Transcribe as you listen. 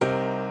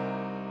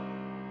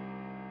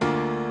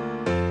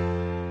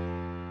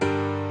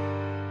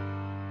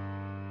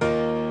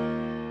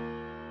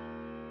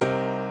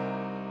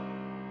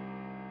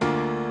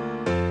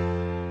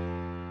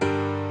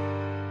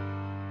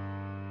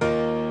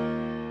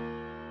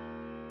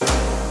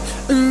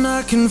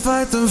I can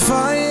fight the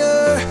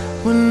fire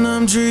when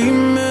I'm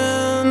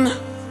dreaming.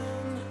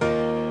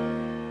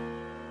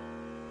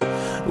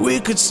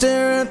 We could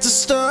stare at the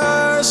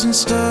stars and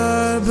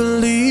start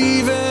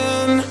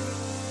believing.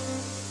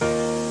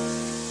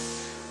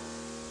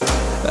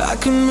 I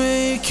can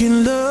make you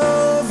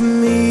love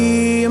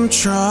me, I'm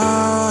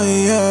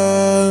trying.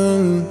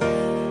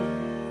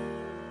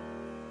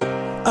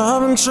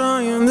 I've been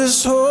trying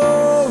this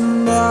whole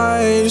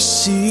night to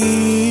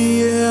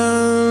see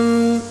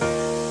it.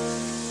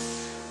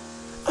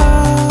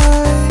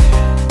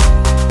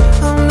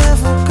 I'm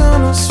never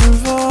gonna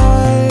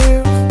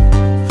survive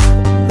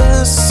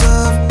unless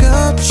I've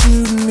got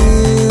you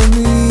near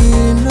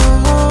me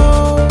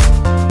now.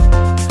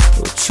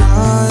 We'll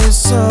try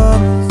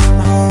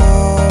somehow,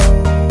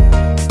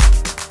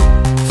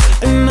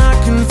 and I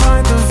can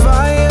fight the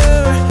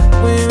fire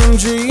when I'm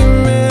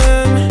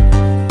dreaming.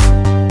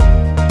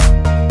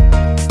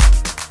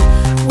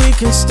 We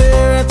can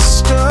stare at the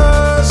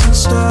stars and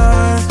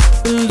start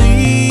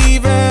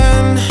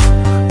believing.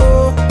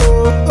 Oh,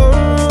 oh, oh.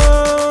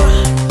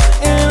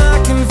 And I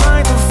can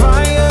fight the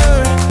fire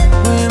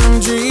when I'm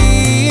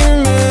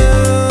dreaming.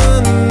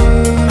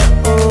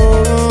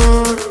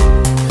 Oh,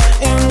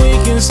 and we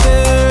can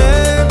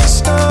stare at the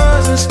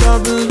stars and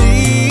start believing.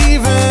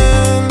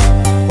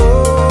 Oh,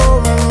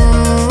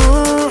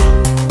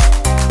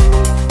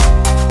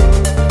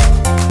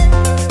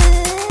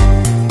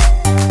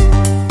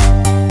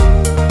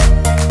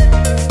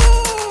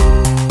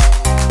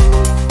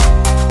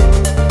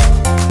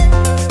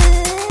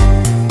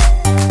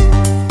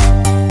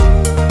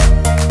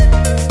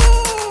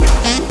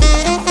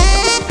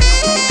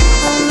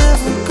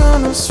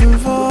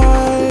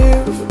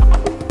 survive.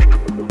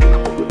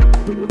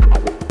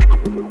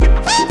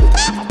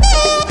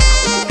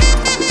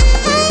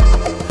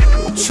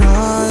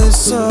 Try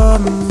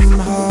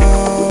somehow.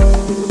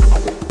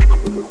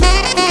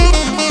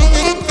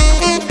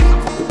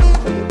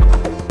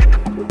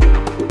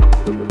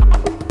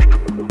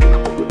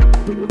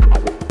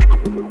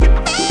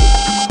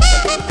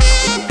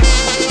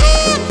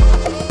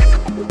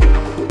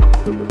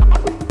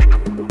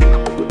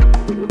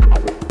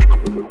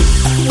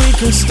 We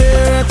can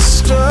stare at the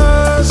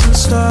stars and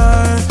stars.